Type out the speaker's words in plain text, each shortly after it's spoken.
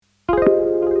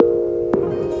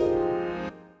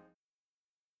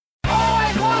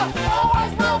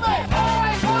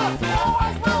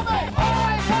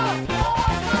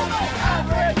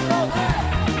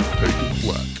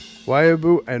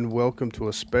Wayabu, and welcome to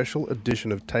a special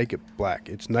edition of Take It Black.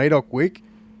 It's NAIDOC week.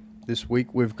 This week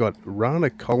we've got Rana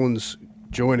Collins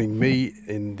joining me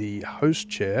in the host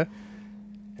chair,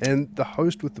 and the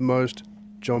host with the most,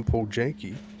 John Paul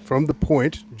Janke, from The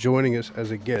Point, joining us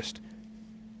as a guest.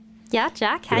 Yeah,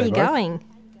 Jack, how G'day, you both. going?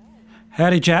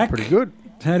 Howdy, Jack. Pretty good.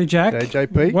 Howdy, Jack. G'day,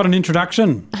 JP. What an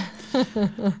introduction.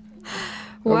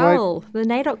 Well, the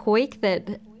NAIDOC week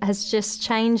that has just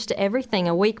changed everything.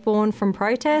 A week born from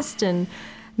protest and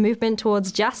movement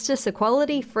towards justice,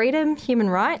 equality, freedom, human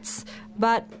rights.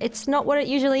 But it's not what it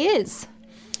usually is.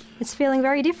 It's feeling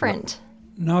very different.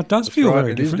 No, it does feel Right,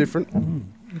 very it is different. different.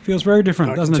 It feels very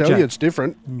different, I doesn't can it, tell Jack? you it's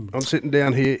different. I'm sitting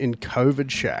down here in COVID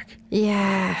shack,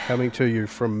 Yeah. coming to you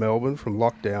from Melbourne, from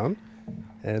lockdown,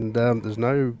 and there's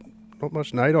not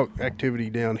much NAIDOC activity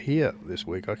down here this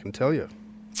week, I can tell you.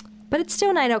 But it's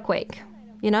still NAIDOC week,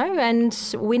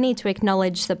 and we need to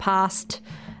acknowledge the past,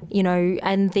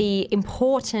 and the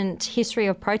important history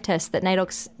of protest that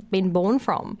NAIDOC's been born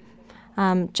from.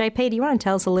 JP, do you want to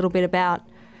tell us a little bit about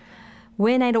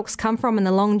where NAIDOC's come from and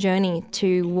the long journey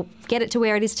to get it to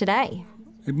where it is today?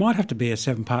 It might have to be a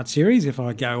 7-part series if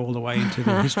I go all the way into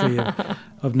the history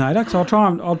of NAIDOC. So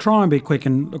I'll try and be quick.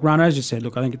 And look, Rana, as you said, I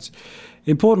think it's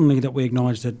importantly that we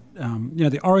acknowledge that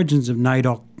the origins of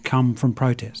NAIDOC come from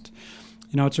protest.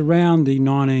 It's around the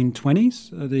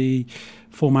 1920s, the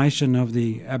formation of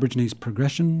the Aborigines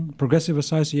Progressive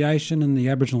Association and the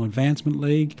Aboriginal Advancement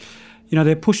League.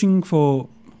 They're pushing for,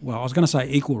 well, I was going to say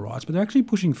equal rights, but they're actually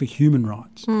pushing for human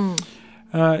rights.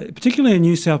 Particularly in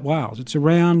New South Wales. It's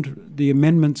around the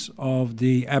amendments of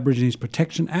the Aborigines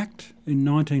Protection Act in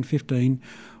 1915,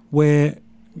 where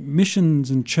missions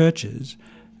and churches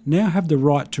now have the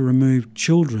right to remove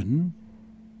children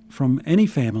from any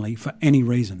family for any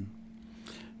reason.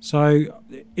 So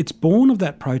it's born of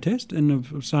that protest and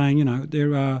of saying,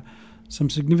 there are some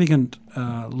significant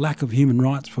lack of human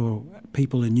rights for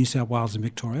people in New South Wales and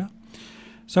Victoria.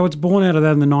 So it's born out of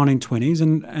that in the 1920s,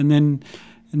 and then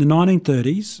in the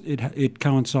 1930s, it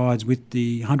coincides with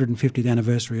the 150th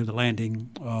anniversary of the landing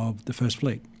of the First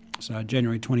Fleet. So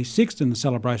January 26th and the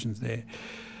celebrations there.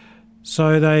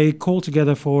 So they call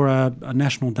together for a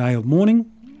national day of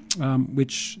mourning,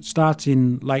 which starts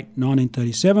in late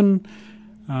 1937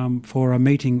 for a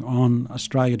meeting on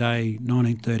Australia Day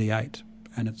 1938,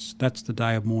 and that's the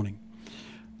day of mourning.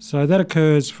 So that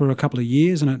occurs for a couple of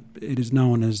years, and it is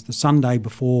known as the Sunday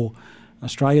before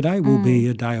Australia Day will be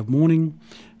a day of mourning.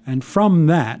 And from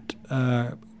that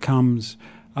comes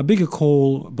a bigger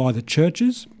call by the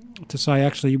churches to say,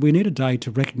 actually, we need a day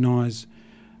to recognise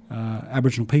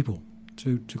Aboriginal people,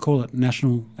 to call it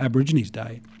National Aborigines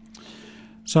Day.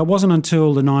 So it wasn't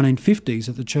until the 1950s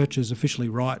that the churches officially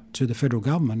write to the federal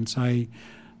government and say,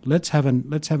 let's have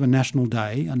a national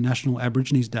day, a National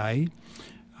Aborigines Day,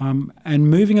 and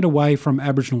moving it away from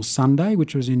Aboriginal Sunday,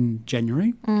 which was in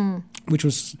January, which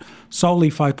was solely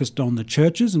focused on the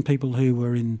churches and people who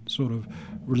were in sort of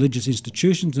religious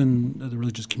institutions and the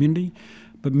religious community,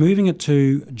 but moving it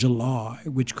to July,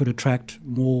 which could attract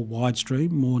more widestream,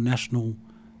 more national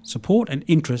support and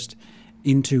interest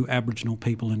into Aboriginal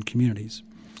people and communities.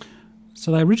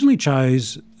 So they originally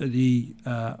chose the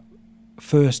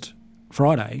first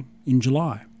Friday in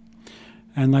July.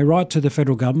 And they write to the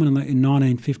federal government in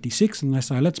 1956 and they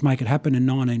say, let's make it happen in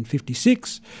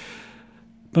 1956.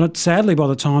 But sadly, by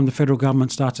the time the federal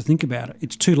government starts to think about it,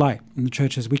 it's too late. And the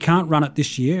church says, we can't run it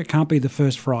this year. It can't be the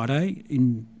first Friday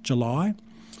in July.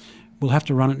 We'll have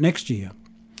to run it next year.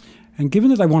 And given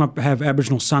that they want to have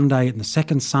Aboriginal Sunday and the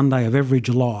second Sunday of every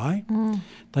July,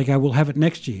 they go, we'll have it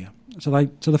next year. So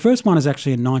the first one is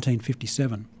actually in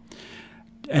 1957.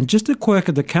 And just a quirk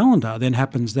of the calendar then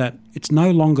happens that it's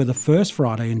no longer the first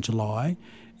Friday in July,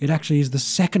 it actually is the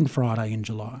second Friday in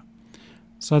July.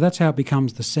 So that's how it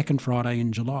becomes the second Friday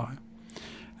in July.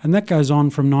 And that goes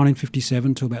on from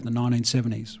 1957 to about the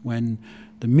 1970s, when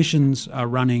the missions are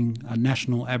running a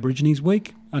National Aborigines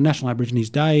Week, a National Aborigines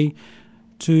Day,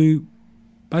 to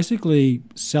basically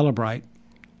celebrate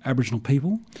Aboriginal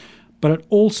people, but it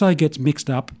also gets mixed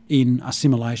up in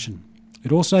assimilation.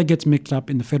 It also gets mixed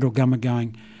up in the federal government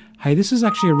going, hey, this is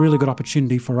actually a really good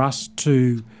opportunity for us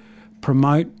to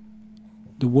promote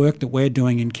the work that we're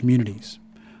doing in communities,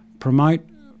 promote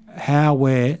how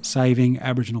we're saving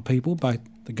Aboriginal people, both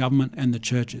the government and the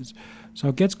churches. So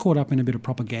it gets caught up in a bit of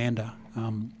propaganda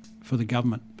for the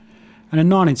government. And in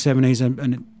the 1970s,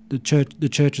 and the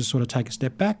churches sort of take a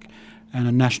step back, and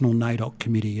a national NAIDOC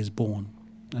committee is born,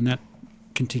 and that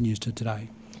continues to today.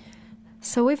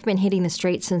 So we've been hitting the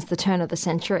streets since the turn of the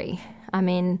century. I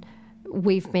mean,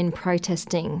 we've been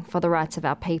protesting for the rights of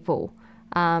our people.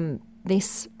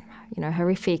 This,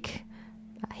 horrific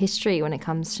history when it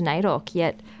comes to NAIDOC,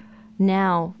 yet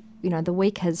now, the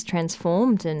week has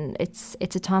transformed, and it's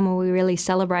a time where we really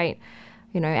celebrate,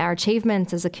 our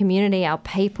achievements as a community, our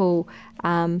people,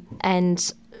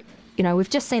 and we've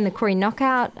just seen the Koori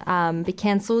Knockout be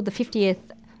cancelled, the 50th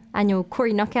annual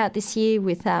Koori Knockout this year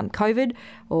with COVID,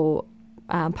 or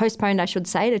postponed, I should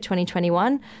say, to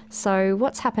 2021. So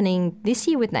what's happening this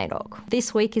year with NAIDOC?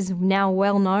 This week is now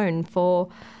well known for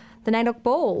the NAIDOC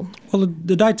Ball. Well,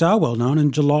 the dates are well known,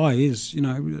 and July is,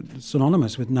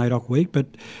 synonymous with NAIDOC Week, but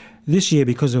this year,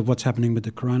 because of what's happening with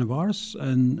the coronavirus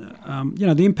and,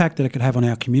 the impact that it could have on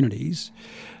our communities,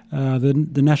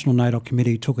 the National NAIDOC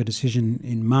Committee took a decision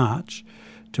in March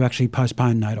to actually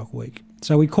postpone NAIDOC Week.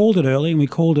 So we called it early, and we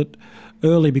called it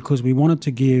early because we wanted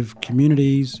to give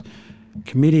communities,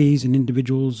 committees and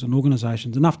individuals and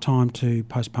organisations enough time to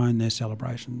postpone their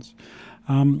celebrations.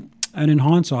 And in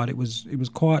hindsight, it was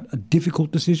quite a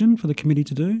difficult decision for the committee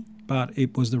to do, but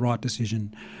it was the right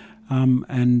decision.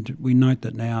 And we note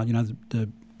that now, the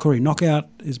Koori Knockout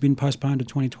has been postponed to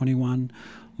 2021.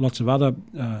 Lots of other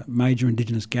major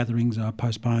Indigenous gatherings are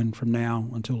postponed from now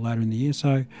until later in the year.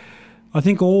 So I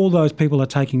think all those people are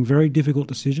taking very difficult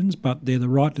decisions, but they're the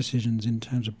right decisions in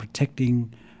terms of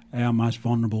protecting our most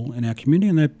vulnerable in our community.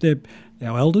 And they're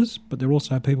our elders, but they're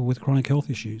also people with chronic health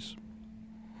issues.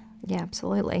 Yeah,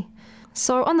 absolutely.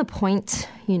 So on the point,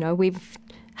 we've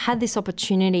had this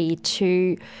opportunity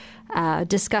to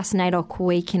discuss NAIDOC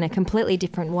Week in a completely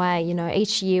different way.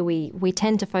 Each year we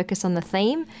tend to focus on the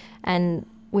theme, and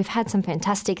we've had some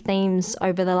fantastic themes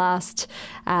over the last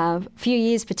few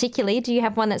years particularly. Do you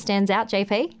have one that stands out,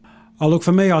 JP? Oh, look,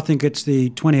 for me, I think it's the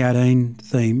 2018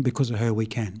 theme, Because of Her We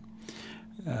Can.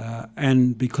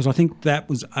 And because I think that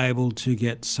was able to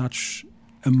get such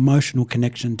emotional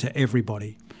connection to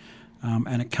everybody.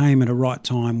 And it came at a right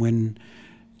time when,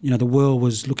 the world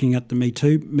was looking at the Me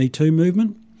Too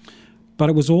movement. But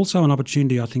it was also an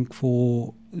opportunity, I think,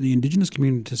 for the Indigenous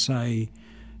community to say,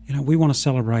 we want to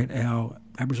celebrate our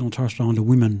Aboriginal and Torres Strait Islander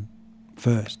women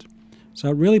first. So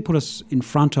it really put us in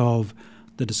front of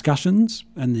the discussions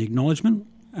and the acknowledgement.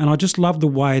 And I just love the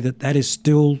way that is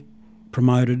still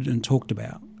promoted and talked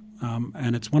about.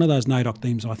 And it's one of those NAIDOC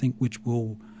themes, I think, which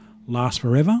will last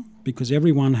forever, because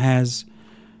everyone has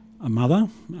a mother,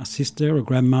 a sister, a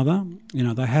grandmother.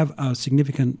 They have a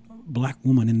significant black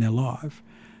woman in their life,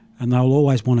 and they'll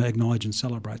always want to acknowledge and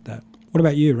celebrate that. What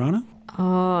about you, Rana?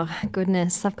 Oh,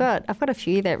 goodness. I've got a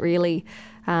few that really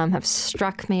have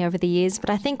struck me over the years, but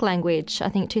I think language. I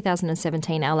think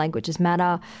 2017, Our Languages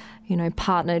Matter,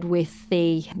 partnered with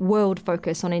the world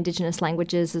focus on Indigenous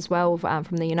languages as well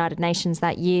from the United Nations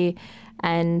that year,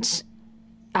 and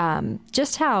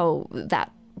just how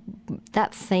that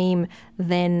theme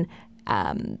then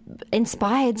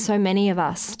inspired so many of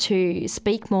us to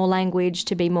speak more language,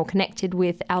 to be more connected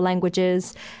with our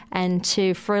languages, and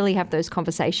to freely have those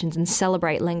conversations and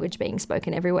celebrate language being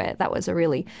spoken everywhere. That was a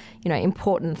really,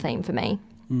 important theme for me.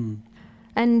 Mm.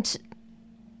 And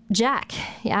Jack,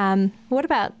 what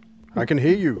about? I can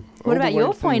hear you. What about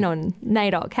your point on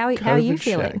NAIDOC? How are you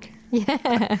feeling?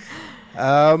 Yeah.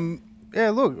 Yeah.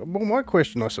 Look, well, my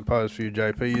question, I suppose, for you,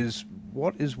 JP, is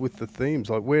what is with the themes?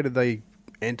 Like, where do they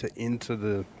enter into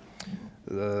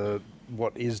the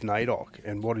what is NAIDOC,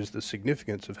 and what is the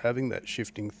significance of having that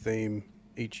shifting theme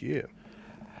each year?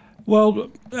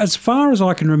 Well, as far as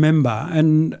I can remember,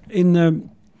 and in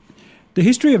the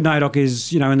history of NAIDOC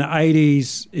is, in the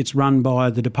 80s, it's run by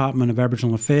the Department of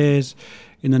Aboriginal Affairs.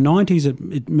 In the 90s,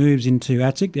 it moves into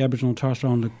ATSIC, the Aboriginal and Torres Strait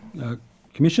Islander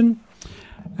Commission.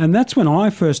 And that's when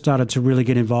I first started to really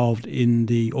get involved in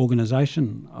the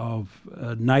organisation of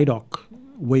NAIDOC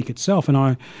Week itself.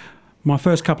 And my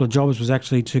first couple of jobs was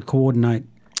actually to coordinate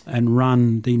and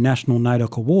run the National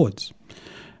NAIDOC Awards.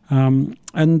 And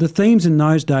the themes in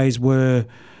those days were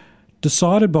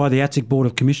decided by the ATSIC Board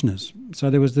of Commissioners.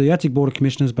 So there was the ATSIC Board of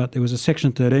Commissioners, but there was a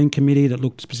Section 13 committee that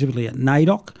looked specifically at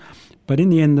NAIDOC. But in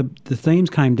the end, the themes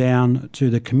came down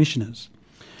to the commissioners.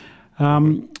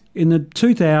 In the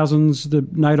 2000s, the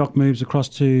NAIDOC moves across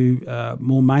to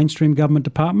more mainstream government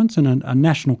departments, and a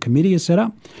national committee is set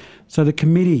up. So the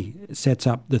committee sets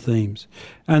up the themes.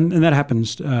 And that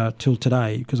happens till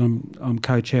today, because I'm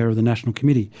co-chair of the national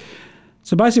committee.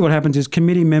 So basically what happens is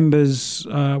committee members,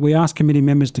 we ask committee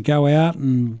members to go out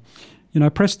and,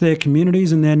 press their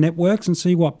communities and their networks and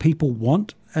see what people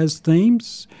want as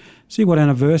themes, see what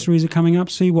anniversaries are coming up,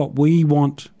 see what we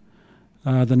want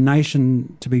the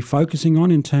nation to be focusing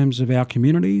on in terms of our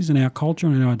communities and our culture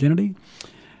and our identity.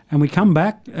 And we come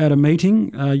back at a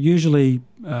meeting, usually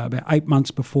about 8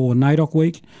 months before NAIDOC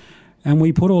Week, and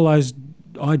we put all those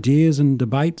ideas and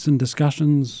debates and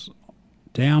discussions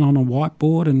down on a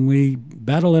whiteboard and we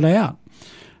battle it out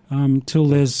till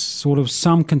there's sort of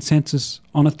some consensus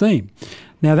on a theme.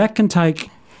 Now, that can take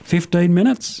 15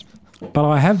 minutes, but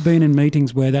I have been in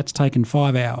meetings where that's taken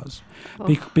 5 hours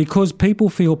because people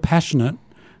feel passionate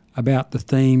about the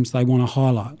themes they want to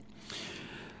highlight.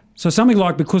 So something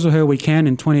like Because of Her We Can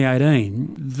in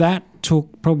 2018, that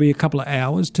took probably a couple of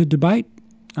hours to debate,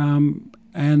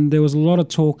 and there was a lot of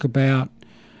talk about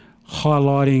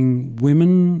highlighting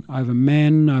women over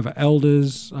men, over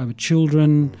elders, over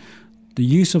children, the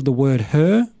use of the word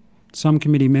her. Some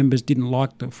committee members didn't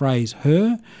like the phrase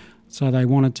her, so they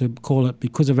wanted to call it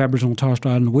Because of Aboriginal and Torres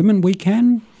Strait Islander Women We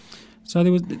Can. So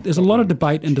there's a lot of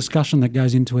debate and discussion that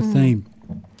goes into a theme.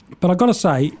 But I've got to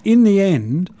say, in the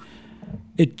end,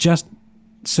 it just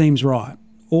seems right.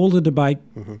 All the debate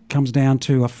comes down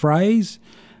to a phrase,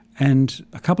 and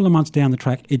a couple of months down the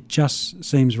track, it just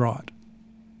seems right.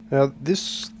 Now,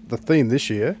 the theme this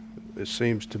year, it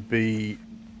seems to be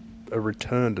a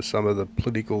return to some of the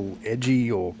political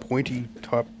edgy or pointy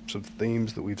types of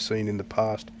themes that we've seen in the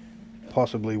past,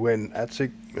 possibly when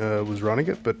ATSIC was running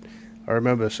it. But I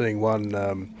remember seeing one,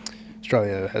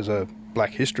 Australia has a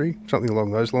Black history, something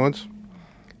along those lines.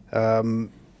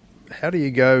 How do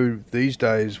you go these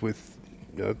days with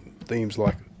themes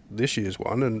like this year's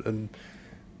one and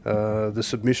the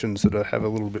submissions that have a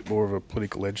little bit more of a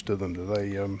political edge to them? Do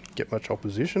they get much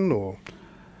opposition or...?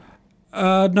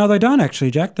 No, they don't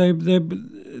actually, Jack.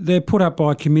 They're put up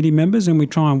by committee members, and we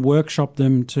try and workshop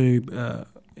them to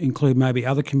include maybe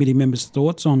other committee members'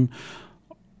 thoughts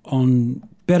on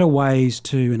better ways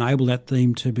to enable that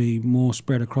theme to be more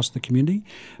spread across the community.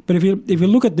 But if you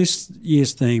look at this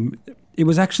year's theme, it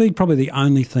was actually probably the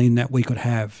only theme that we could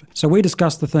have. So we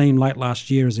discussed the theme late last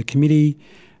year as a committee.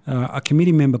 A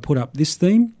committee member put up this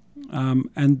theme,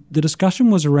 and the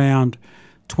discussion was around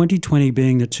 2020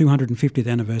 being the 250th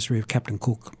anniversary of Captain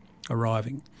Cook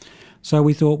arriving. So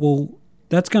we thought, well,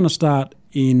 that's going to start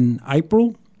in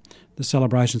April, the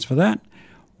celebrations for that.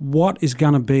 What is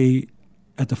going to be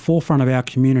at the forefront of our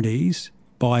communities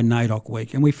by NAIDOC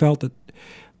Week? And we felt that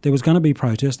there was going to be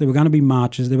protests, there were going to be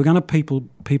marches, there were going to be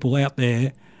people out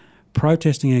there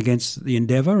protesting against the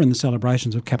endeavour and the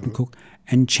celebrations of Captain Cook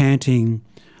and chanting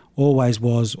always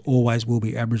was, always will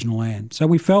be Aboriginal land. So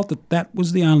we felt that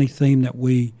was the only theme that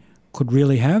we could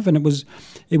really have, and it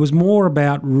was more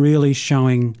about really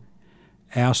showing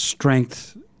our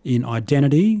strength in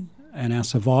identity and our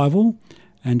survival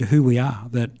and who we are,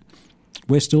 that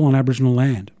we're still on Aboriginal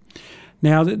land.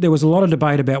 Now, there was a lot of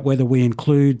debate about whether we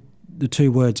include the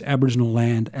two words Aboriginal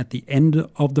land at the end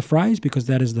of the phrase, because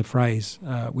that is the phrase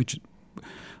which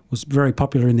was very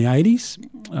popular in the 80s.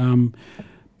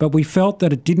 But we felt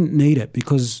that it didn't need it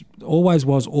because always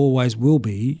was, always will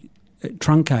be,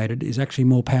 truncated is actually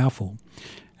more powerful.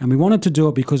 And we wanted to do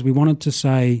it because we wanted to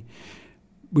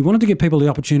give people the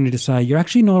opportunity to say, you're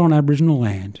actually not on Aboriginal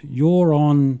land, you're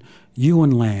on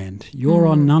Yuin land, you're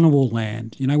on Ngunnawal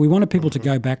land. We wanted people to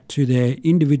go back to their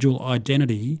individual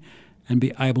identity and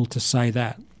be able to say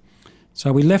that.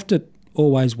 So we left it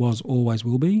always was, always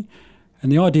will be.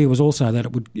 And the idea was also that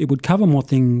it would cover more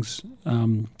things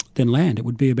than land. It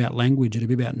would be about language, it would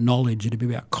be about knowledge, it would be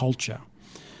about culture.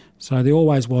 So the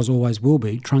always was, always will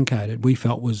be, truncated, we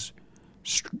felt was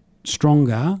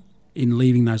stronger in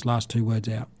leaving those last two words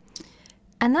out.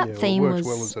 And that theme works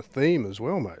well as a theme as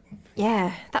well, mate.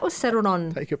 Yeah, that was settled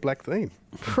on... Take It Black theme.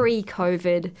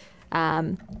 Pre-COVID,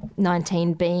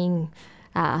 19 being...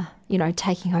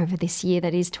 taking over this year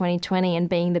that is 2020 and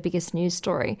being the biggest news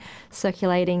story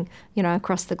circulating,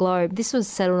 across the globe. This was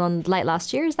settled on late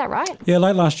last year, is that right? Yeah,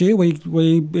 late last year. It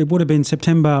would have been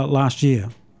September last year.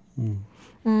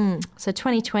 So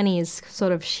 2020 has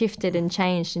sort of shifted and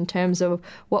changed in terms of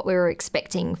what we were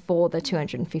expecting for the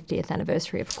 250th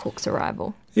anniversary of Cook's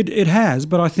arrival. It has,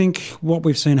 but I think what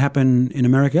we've seen happen in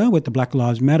America with the Black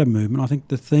Lives Matter movement, I think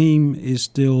the theme is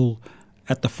still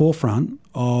at the forefront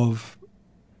of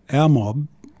our mob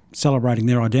celebrating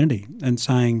their identity and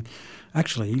saying,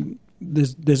 actually,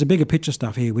 there's a bigger picture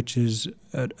stuff here, which is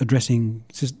addressing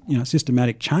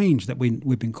systematic change that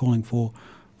we've been calling for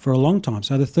a long time.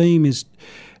 So the theme is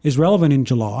relevant in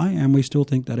July, and we still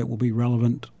think that it will be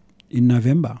relevant in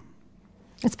November.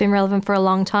 It's been relevant for a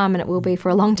long time, and it will be for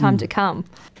a long time to come.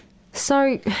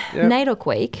 So NAIDOC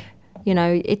Week,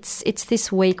 it's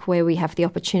this week where we have the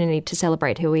opportunity to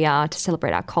celebrate who we are, to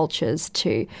celebrate our cultures,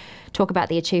 to talk about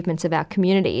the achievements of our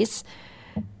communities.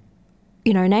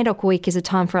 NAIDOC Week is a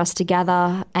time for us to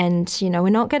gather and, we're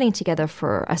not getting together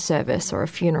for a service or a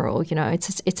funeral.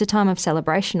 It's a time of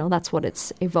celebration, or that's what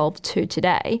it's evolved to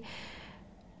today.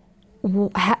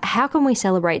 How can we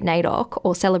celebrate NAIDOC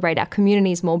or celebrate our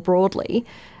communities more broadly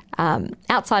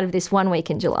outside of this 1 week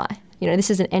in July? You know, this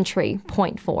is an entry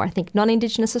point for, I think,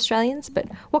 non-Indigenous Australians, but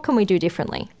what can we do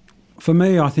differently? For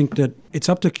me, I think that it's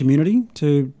up to community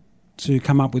to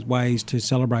come up with ways to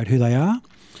celebrate who they are.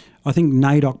 I think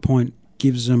NAIDOC Point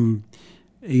gives them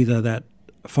either that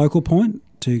focal point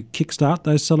to kickstart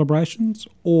those celebrations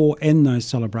or end those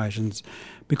celebrations,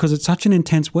 because it's such an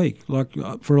intense week. Like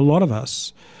for a lot of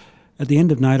us, at the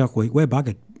end of NAIDOC week, we're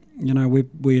buggered. You know,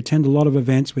 we attend a lot of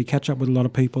events, we catch up with a lot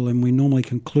of people, and we normally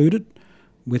conclude it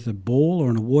with a ball or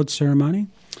an award ceremony.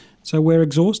 So we're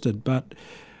exhausted, but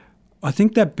I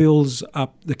think that builds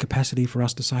up the capacity for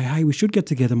us to say, hey, we should get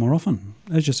together more often.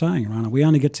 As you're saying, Rana, we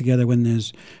only get together when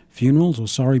there's funerals or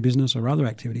sorry business or other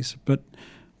activities, but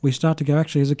we start to go,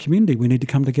 actually, as a community, we need to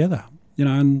come together. You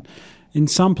know, and in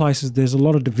some places there's a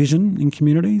lot of division in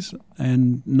communities,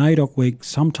 and NAIDOC Week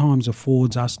sometimes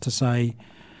affords us to say,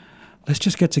 let's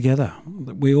just get together.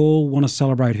 We all want to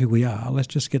celebrate who we are. Let's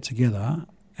just get together,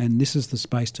 and this is the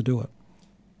space to do it.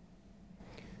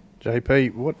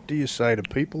 JP, what do you say to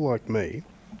people like me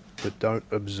that don't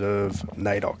observe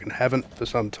NAIDOC and haven't for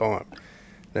some time?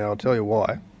 Now, I'll tell you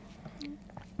why.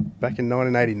 Back in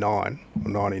 1989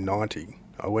 or 1990,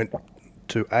 I went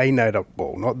to a NAIDOC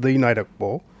ball, not the NAIDOC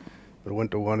ball, but I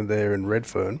went to one there in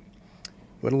Redfern.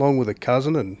 Went along with a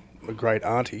cousin and a great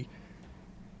auntie,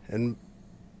 and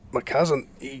my cousin,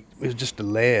 he was just a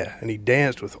lair, and he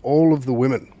danced with all of the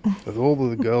women, with all of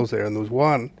the girls there, and there was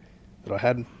one that I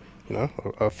had, you know,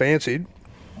 I fancied,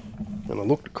 and I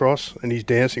looked across and he's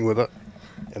dancing with her,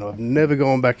 and I've never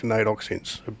gone back to NAIDOC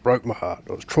since. It broke my heart.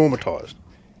 I was traumatised.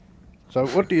 So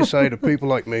what do you say to people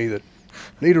like me that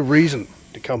need a reason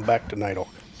to come back to NAIDOC?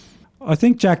 I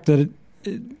think, Jack, that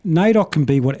NAIDOC can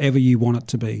be whatever you want it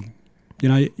to be. You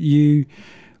know,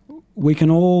 we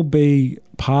can all be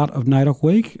part of NAIDOC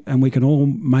Week, and we can all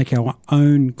make our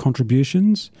own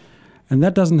contributions. And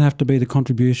that doesn't have to be the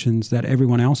contributions that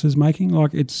everyone else is making.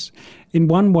 Like, it's, in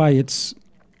one way, it's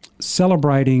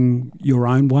celebrating your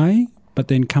own way, but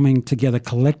then coming together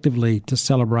collectively to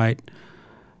celebrate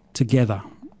together.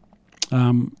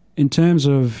 In terms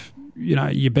of, you know,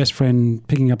 your best friend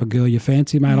picking up a girl you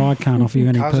fancy, mate, I can't offer you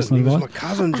any personal advice. My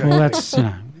cousin, well, that's, you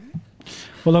know.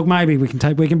 Well, look, maybe we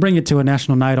can bring you to a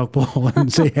national NAIDOC ball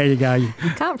and see how you go.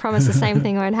 Can't promise the same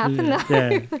thing won't happen, though.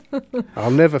 Yeah. I'll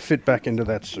never fit back into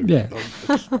that suit. Yeah.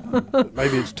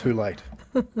 Maybe it's too late.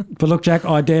 But look, Jack,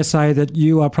 I dare say that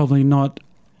you are probably not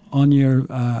on your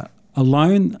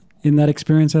alone in that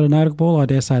experience at a NAIDOC ball. I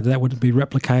dare say that would be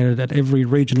replicated at every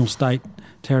regional, state,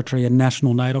 territory and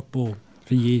national NAIDOC ball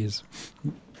for years.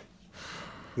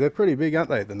 They're pretty big, aren't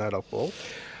they, the NAIDOC ball?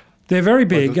 They're very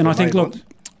big, and I think, look, ones?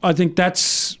 I think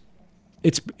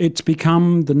it's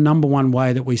become the number one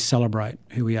way that we celebrate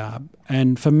who we are.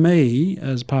 And for me,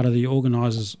 as part of the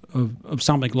organisers of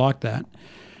something like that,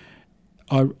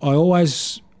 I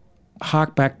always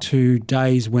hark back to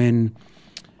days when,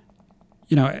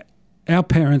 you know, our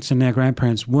parents and our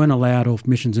grandparents weren't allowed off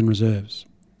missions and reserves.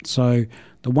 So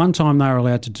the one time they were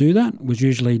allowed to do that was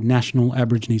usually National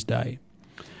Aborigines Day.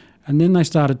 And then they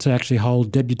started to actually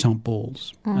hold debutante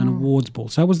balls and awards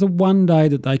balls. So it was the one day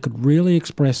that they could really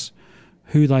express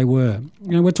who they were.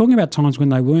 You know, we're talking about times when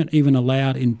they weren't even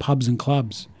allowed in pubs and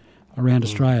clubs around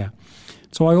Australia.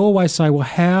 So I always say, well,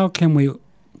 how can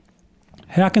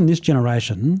this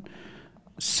generation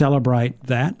celebrate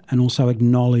that and also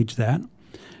acknowledge that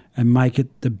and make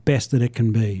it the best that it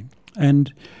can be?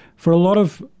 And for a lot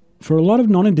of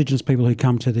non-Indigenous people who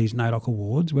come to these NAIDOC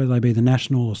awards, whether they be the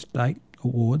national or state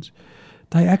awards,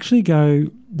 they actually go,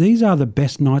 these are the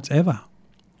best nights ever,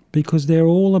 because they're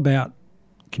all about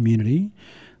community,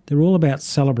 they're all about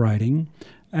celebrating,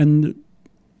 and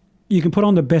you can put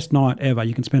on the best night ever.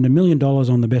 You can spend $1 million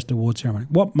on the best award ceremony.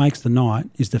 What makes the night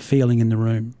is the feeling in the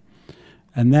room,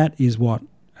 and that is what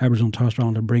Aboriginal and Torres Strait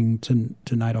Islander bring to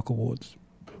NAIDOC awards.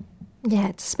 Yeah,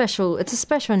 it's a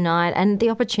special night, and the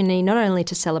opportunity not only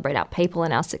to celebrate our people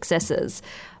and our successes,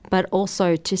 but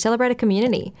also to celebrate a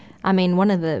community. I mean,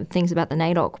 one of the things about the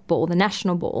NAIDOC ball, the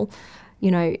national ball, you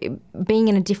know, being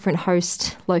in a different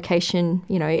host location,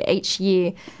 you know, each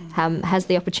year has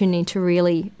the opportunity to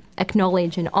really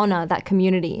acknowledge and honour that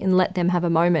community and let them have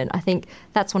a moment. I think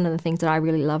that's one of the things that I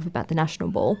really love about the national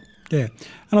ball. Yeah,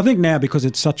 and I think now, because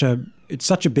it's such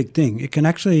a big thing, it can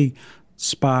actually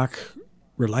spark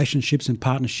relationships and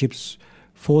partnerships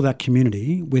for that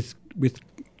community with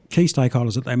key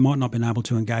stakeholders that they might not have been able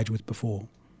to engage with before.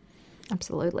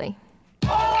 Absolutely.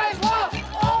 Always love,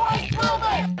 always will be.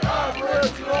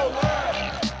 Aboriginal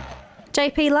land.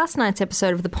 JP, last night's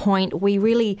episode of The Point, we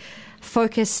really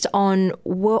focused on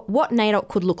what NAIDOC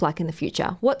could look like in the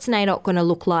future. What's NAIDOC going to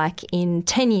look like in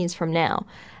 10 years from now?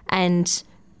 And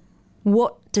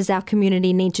what does our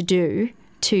community need to do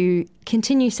to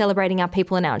continue celebrating our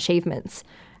people and our achievements?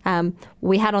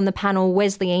 We had on the panel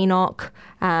Wesley Enoch.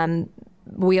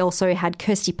 We also had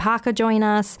Kirsty Parker join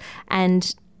us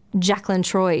and Jacqueline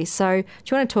Troy. So do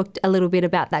you want to talk a little bit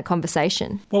about that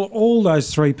conversation? Well, all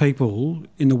those three people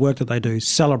in the work that they do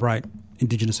celebrate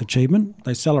Indigenous achievement,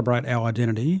 they celebrate our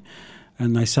identity,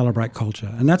 and they celebrate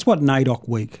culture. And that's what NAIDOC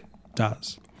Week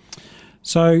does.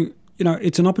 So,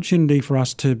 it's an opportunity for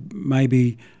us to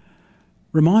maybe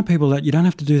remind people that you don't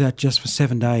have to do that just for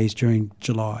 7 days during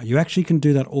July. You actually can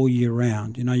do that all year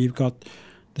round. You've got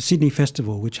the Sydney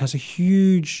Festival, which has a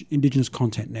huge Indigenous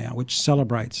content now, which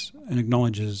celebrates and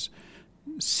acknowledges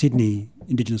Sydney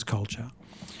Indigenous culture.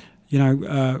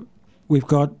 We've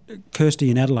got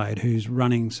Kirsty in Adelaide who's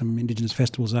running some Indigenous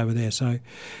festivals over there. So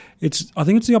I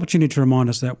think it's the opportunity to remind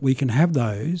us that we can have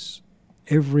those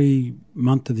every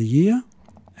month of the year,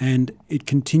 and it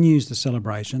continues the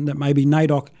celebration that maybe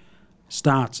NAIDOC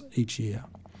starts each year.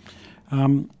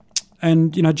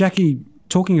 Jackie,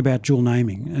 talking about dual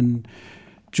naming, and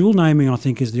dual naming I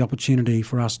think is the opportunity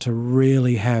for us to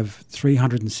really have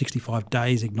 365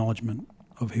 days acknowledgement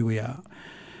of who we are.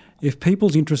 If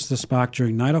people's interests are sparked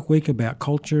during NAIDOC Week about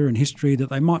culture and history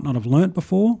that they might not have learnt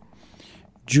before,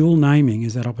 dual naming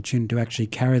is that opportunity to actually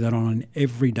carry that on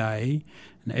every day,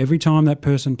 and every time that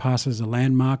person passes a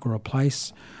landmark or a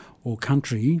place or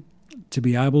country, to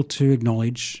be able to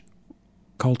acknowledge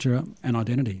culture and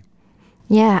identity.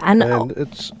 Yeah, and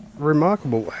it's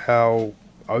remarkable how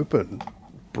open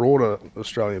broader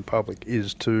Australian public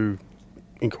is to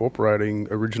incorporating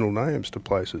original names to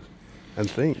places and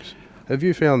things. Have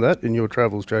you found that in your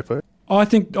travels, JP? I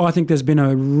think there's been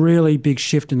a really big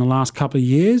shift in the last couple of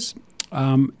years,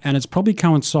 and it's probably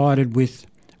coincided with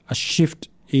a shift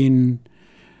in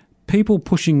people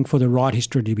pushing for the right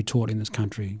history to be taught in this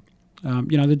country.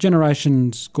 The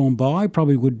generations gone by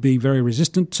probably would be very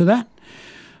resistant to that,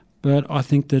 but I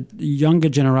think that younger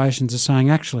generations are saying,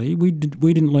 actually, we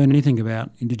didn't learn anything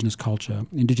about Indigenous culture,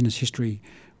 Indigenous history.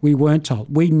 We weren't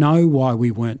told. We know why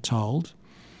we weren't told,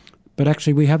 but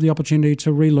actually we have the opportunity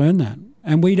to relearn that.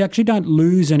 And we actually don't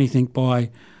lose anything by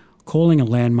calling a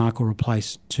landmark or a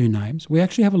place two names. We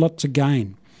actually have a lot to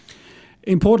gain.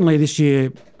 Importantly, this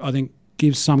year, I think,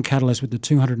 gives some catalyst with the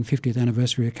 250th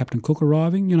anniversary of Captain Cook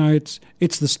arriving.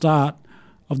 It's the start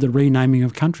of the renaming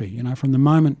of country. From the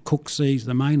moment Cook sees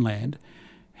the mainland,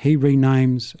 he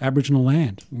renames Aboriginal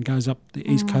land and goes up the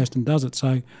east coast and does it.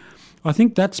 So I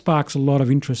think that sparks a lot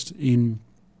of interest in,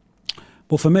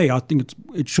 well, for me, I think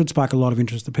it should spark a lot of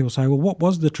interest that people say, well, what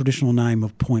was the traditional name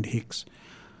of Point Hicks?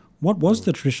 What was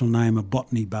the traditional name of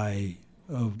Botany Bay,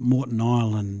 of Moreton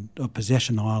Island, of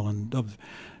Possession Island, of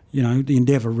the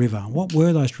Endeavour River? What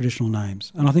were those traditional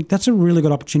names? And I think that's a really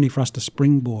good opportunity for us to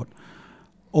springboard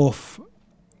off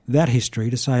that history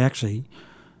to say, actually,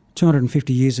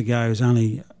 250 years ago is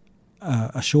only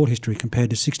a short history compared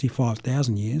to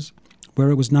 65,000 years where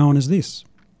it was known as this.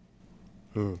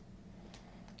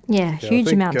 Yeah,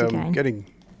 huge amount to gain.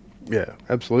 Yeah,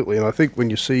 absolutely. And I think when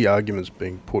you see arguments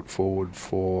being put forward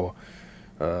for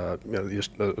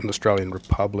an Australian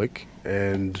Republic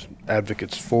and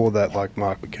advocates for that, like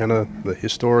Mark McKenna, the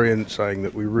historian, saying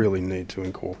that we really need to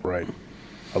incorporate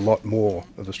a lot more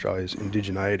of Australia's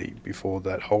indigeneity before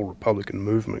that whole Republican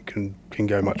movement can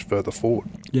go much further forward.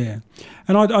 Yeah.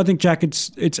 And I think, Jack,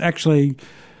 it's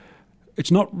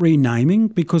not renaming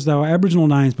because they were Aboriginal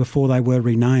names before they were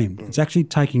renamed. It's actually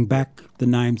taking back the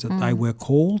names that they were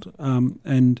called. I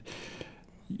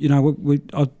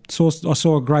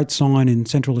saw a great sign in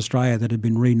Central Australia that had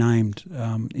been renamed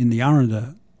in the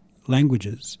Aranda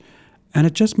languages, and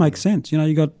it just makes sense.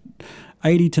 You got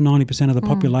 80 to 90% of the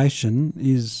population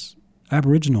is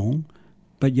Aboriginal,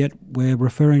 but yet we're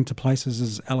referring to places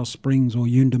as Alice Springs or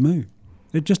Yuendamu.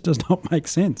 It just does not make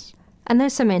sense. And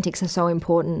those semantics are so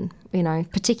important,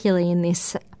 particularly in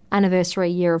this anniversary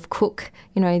year of Cook.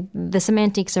 The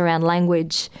semantics around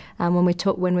language, when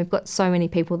we've got so many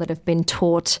people that have been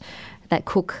taught that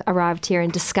Cook arrived here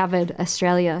and discovered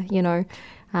Australia,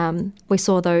 we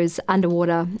saw those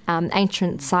underwater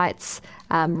ancient sites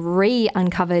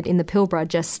re-uncovered in the Pilbara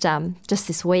just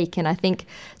this week. And I think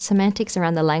semantics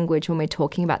around the language when we're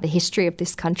talking about the history of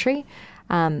this country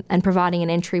and providing an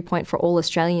entry point for all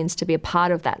Australians to be a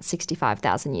part of that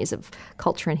 65,000 years of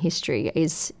culture and history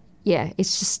is,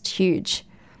 it's just huge.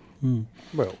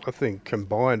 Well, I think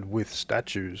combined with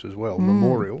statues as well,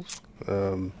 memorials,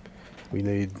 we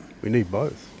need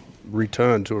both.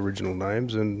 Return to original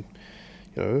names and,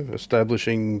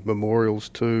 establishing memorials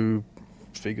to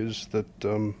figures that,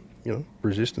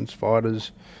 resistance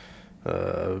fighters,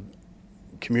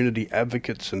 community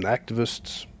advocates and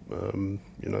activists,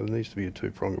 There needs to be a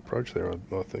two-pronged approach there,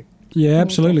 I think. Yeah,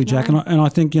 absolutely, Jack. And I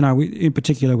think, in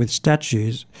particular with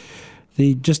statues,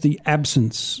 just the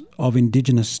absence of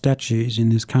Indigenous statues in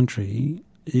this country,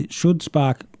 it should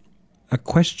spark a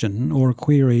question or a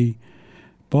query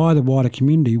by the wider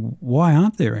community. Why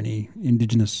aren't there any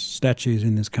Indigenous statues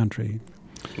in this country?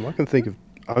 Well, I can think of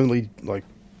only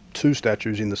 2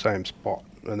 statues in the same spot,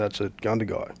 and that's at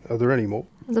Gundagai. Are there any more?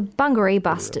 There's a Bungaree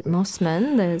bust at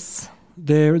Mossman.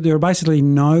 There are basically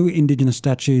no Indigenous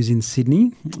statues in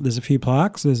Sydney. There's a few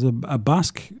plaques. There's a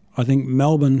busk. I think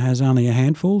Melbourne has only a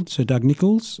handful. Sir Doug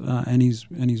Nicholls and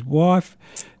his wife.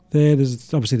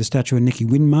 There's obviously the statue of Nicky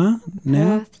Winmar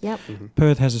now. Perth, yep. Mm-hmm.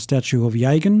 Perth has a statue of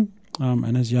Yagan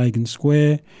and has Yagan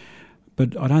Square.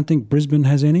 But I don't think Brisbane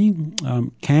has any.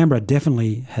 Canberra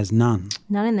definitely has none.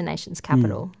 None in the nation's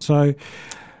capital. So,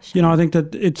 I think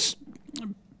that it's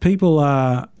people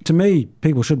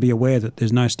should be aware that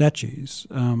there's no statues.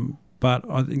 But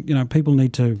I think, people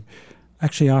need to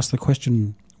actually ask the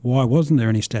question, why wasn't there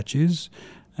any statues,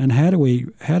 and how do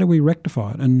we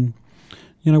rectify it? And,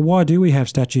 why do we have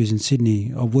statues in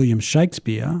Sydney of William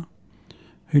Shakespeare,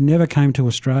 who never came to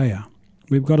Australia?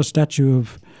 We've got a statue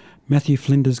of Matthew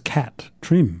Flinders' cat,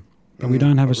 Trim, but we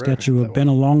don't have a statue of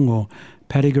Bennelong or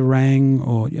Paddy Garang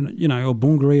or or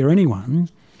Bungaree or anyone.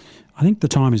 I think the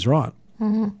time is right.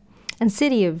 Mm-hmm. And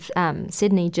City of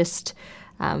Sydney just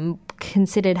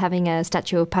considered having a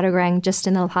statue of Paddy Garang just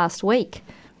in the past week.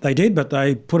 They did, but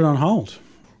they put it on hold.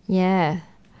 Yeah.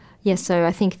 So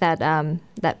I think that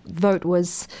that vote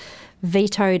was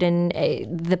vetoed, and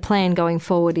the plan going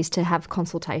forward is to have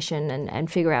consultation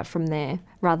and figure out from there,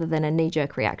 rather than a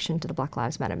knee-jerk reaction to the Black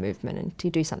Lives Matter movement, and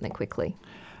to do something quickly.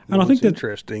 And I think it's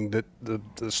interesting that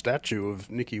the statue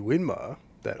of Nicky Winmar,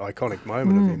 that iconic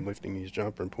moment of him lifting his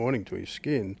jumper and pointing to his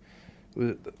skin,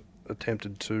 was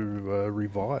attempted to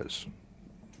revise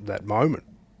that moment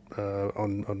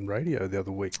on radio the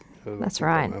other week. That's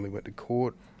right. Only went to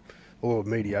court or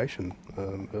mediation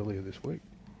earlier this week.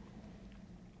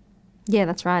 Yeah,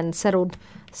 that's right, and settled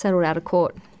out of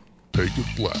court. Take it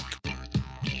black.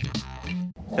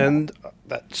 And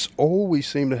that's all we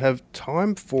seem to have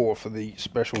time for the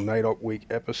special NAIDOC Week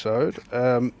episode.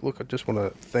 Look, I just want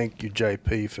to thank you,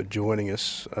 JP, for joining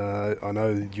us. I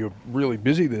know that you're really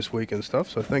busy this week and stuff,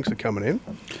 so thanks for coming in.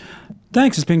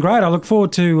 Thanks, it's been great. I look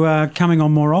forward to coming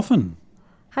on more often.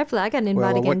 Hopefully I get an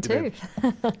invite again too.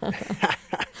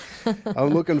 I'm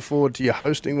looking forward to you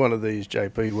hosting one of these,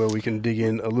 JP, where we can dig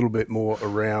in a little bit more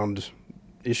around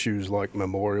issues like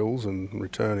memorials and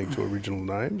returning to original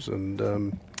names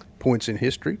and points in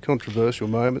history, controversial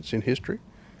moments in history.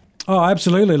 Oh,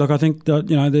 absolutely. Look, I think that,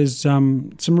 there's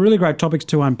some really great topics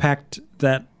to unpack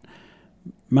that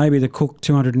maybe the Cook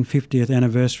 250th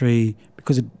anniversary,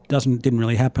 because it didn't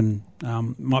really happen,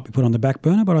 might be put on the back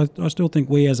burner, but I still think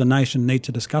we as a nation need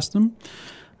to discuss them.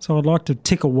 So I'd like to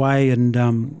tick away and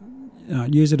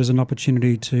use it as an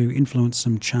opportunity to influence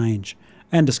some change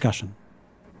and discussion.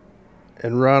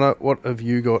 And Rana, what have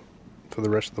you got for the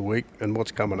rest of the week and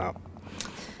what's coming up?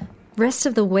 Rest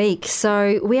of the week.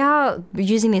 So we are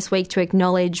using this week to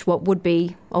acknowledge what would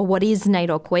be, or what is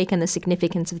NAIDOC Week, and the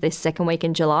significance of this second week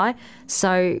in July.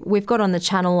 So we've got on the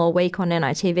channel all week on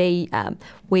NITV,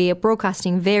 we are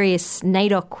broadcasting various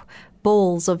NAIDOC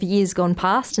balls of years gone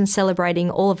past and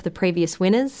celebrating all of the previous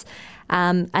winners.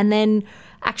 And then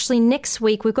actually next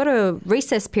week we've got a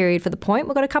recess period for the Point.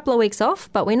 We've got a couple of weeks off,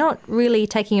 but we're not really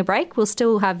taking a break. We'll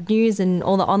still have news and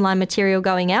all the online material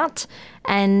going out.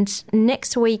 And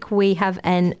next week we have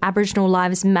an Aboriginal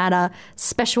Lives Matter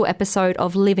special episode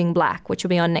of Living Black, which will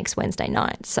be on next Wednesday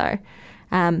night. So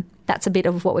that's a bit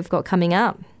of what we've got coming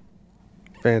up.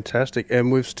 Fantastic.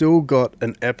 And we've still got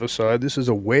an episode. This is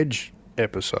a wedge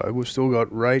episode. We've still got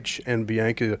Rach and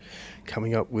Bianca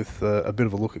coming up with a bit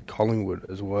of a look at Collingwood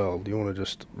as well. Do you want to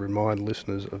just remind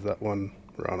listeners of that one,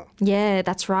 Rana? Yeah,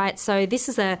 that's right. So this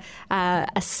is a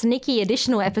sneaky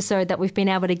additional episode that we've been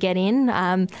able to get in.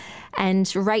 And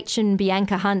Rach and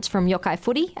Bianca Hunt from Yokai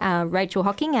Footy, Rachel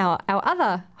Hocking, our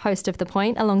other host of The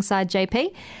Point, alongside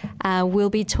JP, will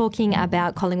be talking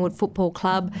about Collingwood Football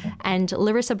Club and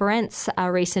Larissa Barent's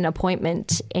recent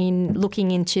appointment in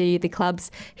looking into the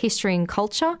club's history and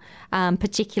culture,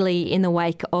 particularly in the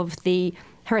wake of the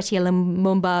Heritier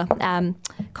Lumumba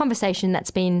conversation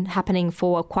that's been happening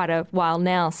for quite a while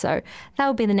now. So that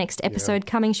will be the next episode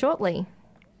coming shortly.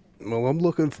 Well, I'm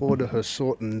looking forward to her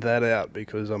sorting that out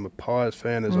because I'm a Pies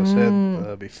fan, as I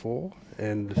said before.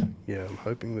 And, I'm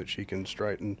hoping that she can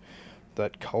straighten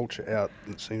that culture out.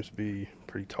 It seems to be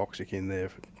pretty toxic in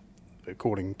there,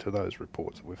 according to those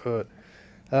reports that we've heard.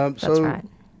 That's right.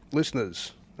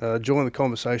 Listeners, join the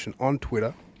conversation on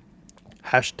Twitter.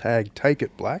 hashtag Take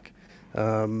It Black.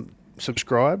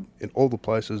 Subscribe in all the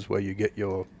places where you get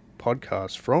your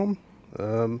podcasts from.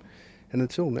 And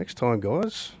until next time,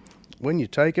 guys, when you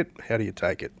take it, how do you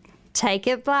take it? Take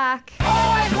it black.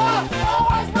 Always was,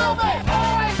 always will be,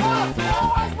 always was,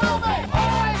 always will be.